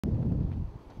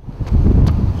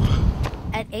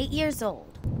At 8 years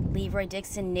old, Leroy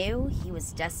Dixon knew he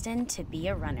was destined to be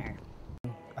a runner.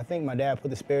 I think my dad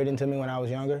put the spirit into me when I was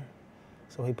younger,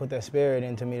 so he put that spirit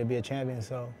into me to be a champion,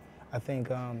 so I think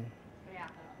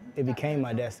it became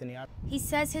my destiny. He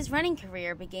says his running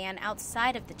career began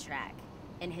outside of the track,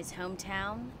 in his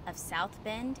hometown of South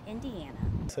Bend, Indiana.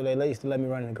 So they used to let me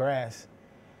run in the grass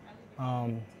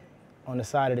on the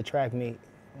side of the track meet.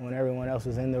 When everyone else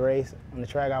was in the race, on the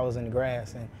track I was in the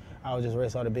grass, and I would just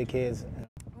race all the big kids.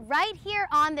 Right here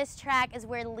on this track is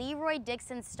where Leroy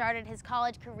Dixon started his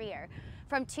college career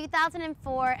from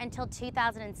 2004 until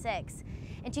 2006.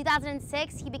 In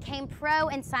 2006, he became pro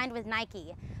and signed with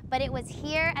Nike. But it was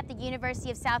here at the University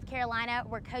of South Carolina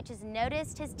where coaches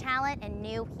noticed his talent and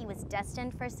knew he was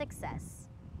destined for success.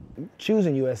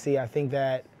 Choosing USC, I think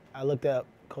that I looked up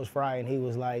Coach Fry, and he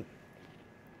was like,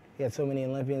 he had so many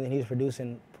Olympians and he was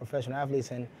producing professional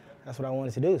athletes, and that's what I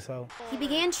wanted to do. So he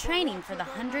began training for the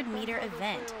 100-meter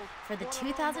event for the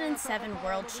 2007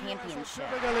 World Championship.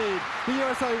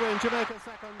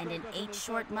 And in 8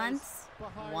 short months,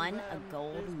 won a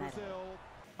gold medal.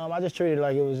 I just treated it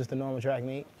like it was just a normal track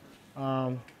meet.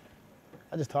 I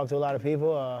just talked to a lot of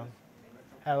people,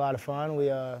 had a lot of fun. We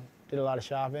did a lot of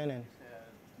shopping and,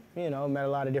 you know, met a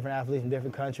lot of different athletes from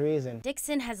different countries. And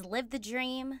Dixon has lived the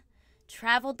dream,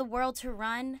 traveled the world to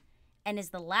run, and is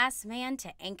the last man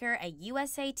to anchor a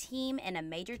USA team in a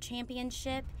major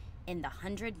championship in the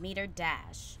 100-meter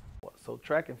dash. So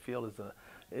track and field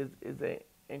is an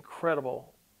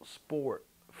incredible sport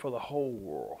for the whole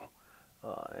world.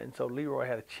 And so Leroy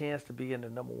had a chance to be in the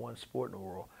 #1 sport in the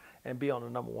world and be on the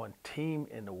 #1 team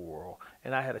in the world.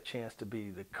 And I had a chance to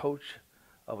be the coach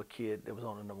of a kid that was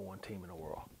on the #1 team in the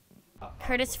world.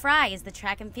 Curtis Fry is the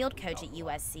track and field coach at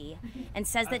USC and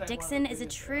says that Dixon is a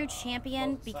true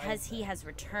champion because he has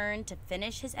returned to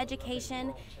finish his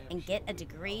education and get a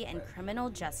degree in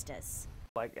criminal justice.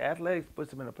 Like, athletics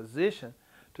puts him in a position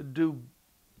to do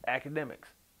academics,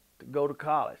 to go to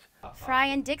college. Fry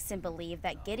and Dixon believe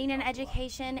that getting an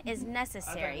education is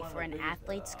necessary for an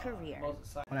athlete's career.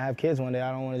 When I have kids one day,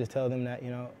 I don't want to just tell them that,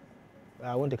 you know,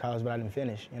 I went to college but I didn't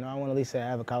finish. You know, I want to at least say I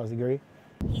have a college degree.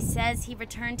 He says he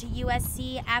returned to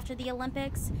USC after the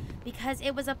Olympics because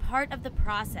it was a part of the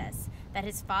process that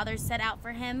his father set out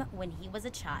for him when he was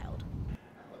a child.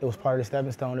 It was part of the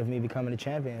stepping stone of me becoming a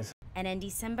champion. And in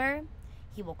December,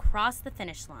 he will cross the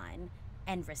finish line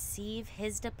and receive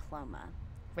his diploma.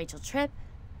 Rachel Tripp,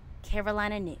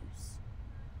 Carolina News.